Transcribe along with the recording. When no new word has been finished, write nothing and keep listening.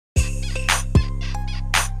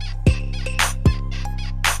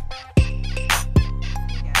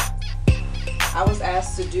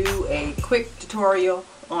guys to do a quick tutorial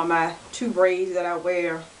on my 2 braids that I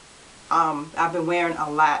wear. I've been wearing a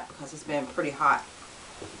lot because it's been pretty hot.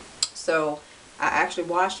 So I actually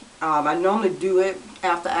wash, I normally do it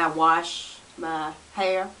after I wash my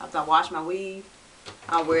hair, after I wash my weave.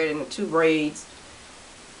 I wear it in the 2 braids.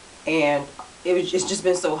 And it's just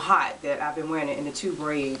been so hot that I've been wearing it in the 2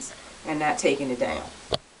 braids and not taking it down.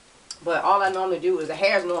 But all I normally do is, the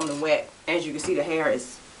hair is normally wet. As you can see, the hair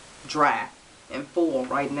is dry and full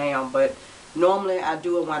right now. But normally I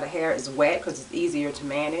do it while the hair is wet because it's easier to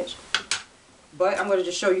manage. But I'm going to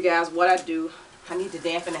just show you guys what I do. I need to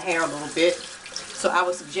dampen the hair a little bit. So I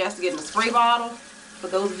would suggest getting a spray bottle for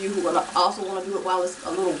those of you who also want to do it while it's a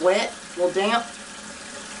little wet, a little damp.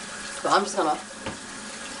 So I'm just going to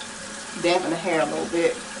dampen the hair a little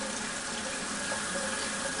bit.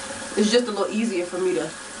 It's just a little easier for me to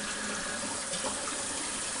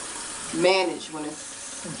manage when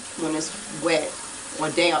it's wet or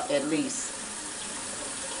damp, at least,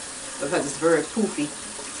 because it's very poofy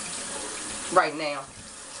right now.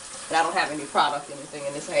 And I don't have any product or anything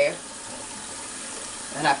in this hair,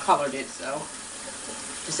 and I colored it, so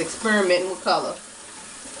just experimenting with color.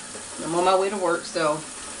 I'm on my way to work, so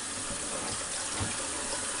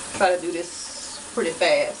try to do this pretty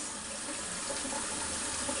fast.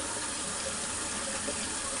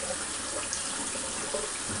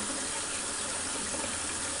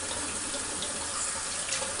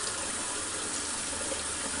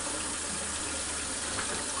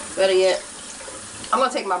 Better yet, I'm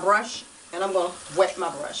going to take my brush and I'm going to wet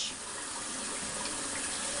my brush.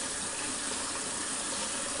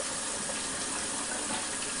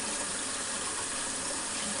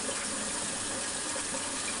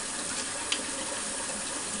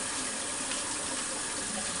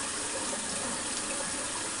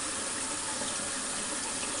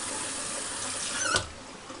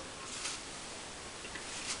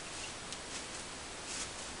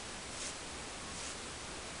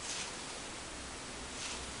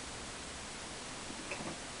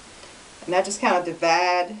 And I just kind of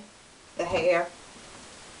divide the hair,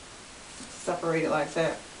 separate it like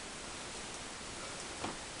that.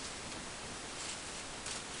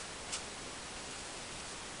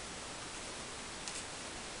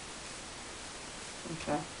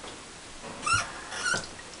 Okay.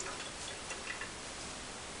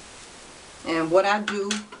 And what I do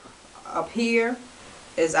up here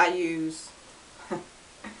is I use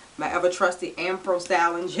my ever trusty Afro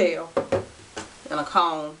styling gel and a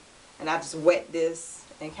comb. And I just wet this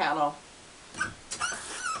and kind of,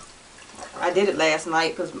 I did it last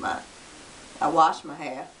night because I washed my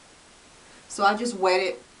hair. So I just wet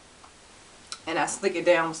it and I slick it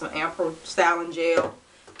down with some Afro styling gel,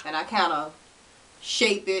 and I kind of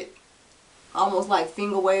shape it almost like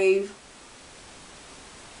finger wave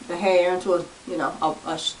the hair into a, you know,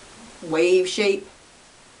 a wave shape,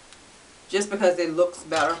 just because it looks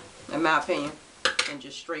better in my opinion than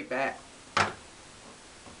just straight back.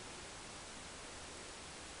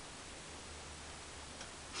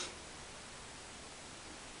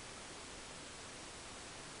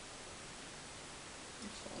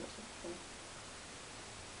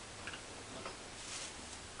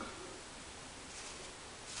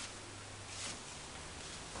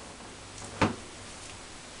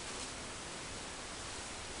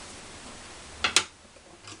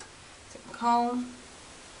 Comb,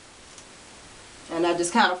 and I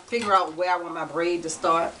just kind of figure out where I want my braid to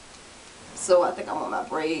start. So I think I want my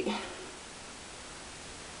braid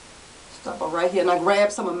start up right here, and I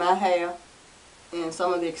grab some of my hair and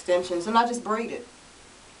some of the extensions and I just braid it.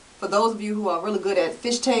 For those of you who are really good at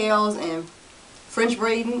fishtails and French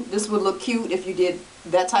braiding, this would look cute if you did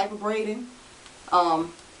that type of braiding.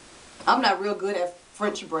 I'm not real good at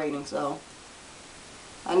French braiding, so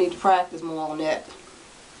I need to practice more on that.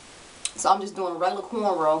 So I'm just doing a regular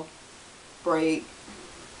cornrow braid.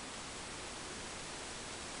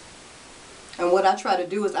 And what I try to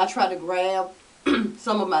do is I try to grab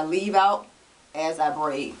some of my leave out as I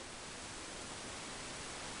braid.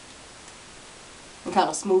 And kind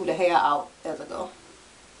of smooth the hair out as I go.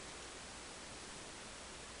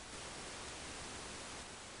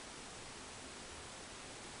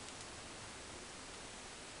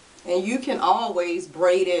 And you can always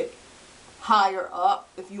braid it higher up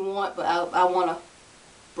if you want, but I want to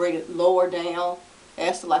braid it lower down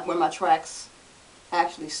as to like where my tracks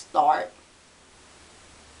actually start,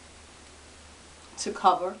 to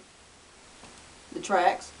cover the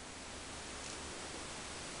tracks.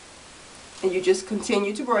 And you just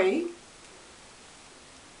continue to braid.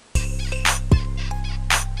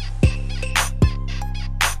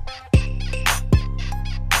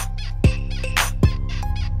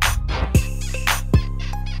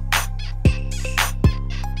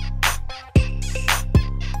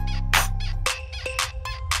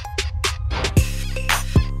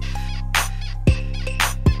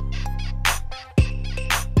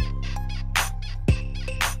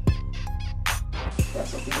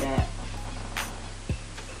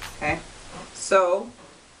 So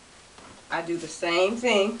I do the same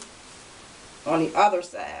thing on the other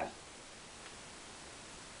side.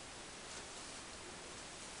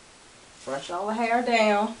 Brush all the hair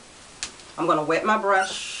down. I'm going to wet my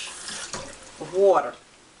brush with water.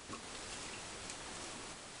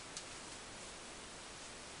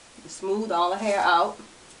 Smooth all the hair out.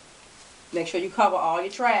 Make sure you cover all your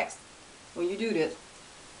tracks when you do this.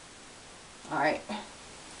 Alright.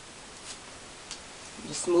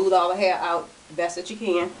 Just smooth all the hair out the best that you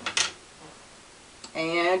can.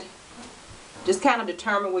 And just kind of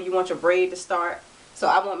determine where you want your braid to start. So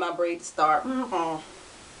I want my braid to start about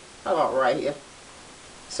right here.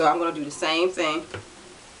 So I'm going to do the same thing.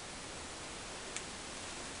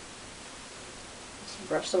 Just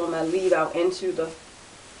brush some of my lead out into the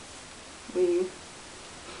weave.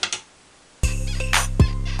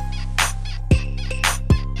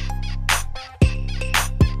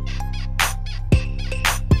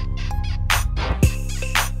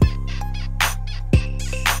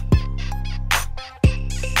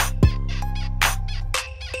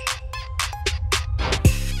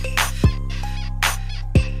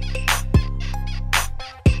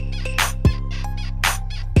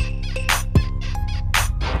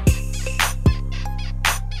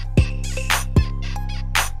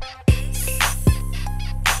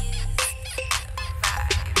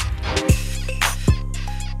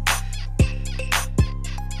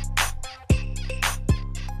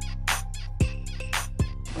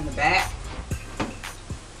 In the back.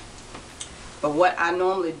 But what I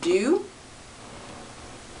normally do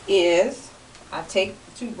is I take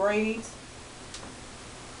the two braids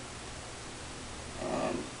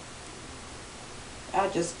and I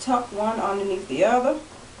just tuck one underneath the other.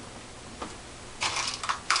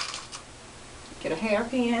 Get a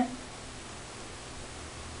hairpin.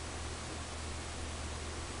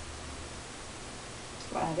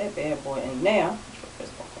 Slide that bad boy in there.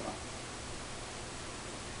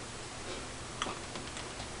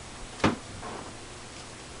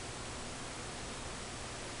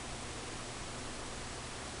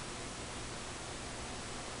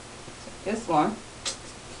 This one.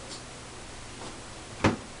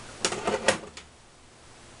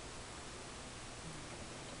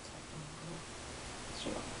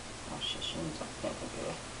 Oh shit, she needs something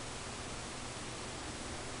good.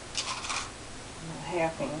 A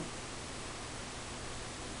hairpin.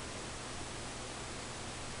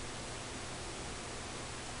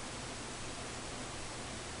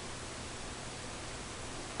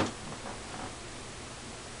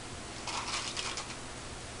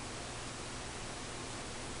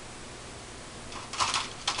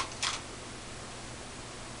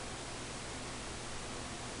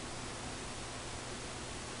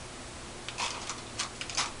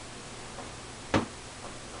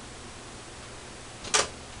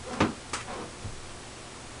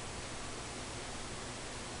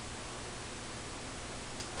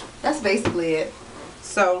 That's basically it.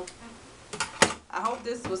 So I hope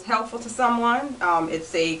this was helpful to someone.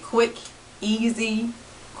 It's a quick, easy,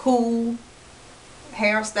 cool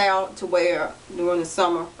hairstyle to wear during the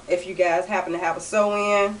summer. If you guys happen to have a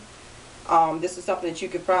sew-in, this is something that you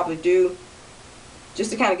could probably do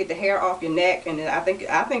just to kind of get the hair off your neck. And I think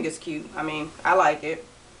it's cute. I mean, I like it.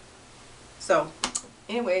 So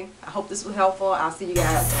anyway, I hope this was helpful. I'll see you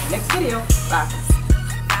guys in the next video. Bye.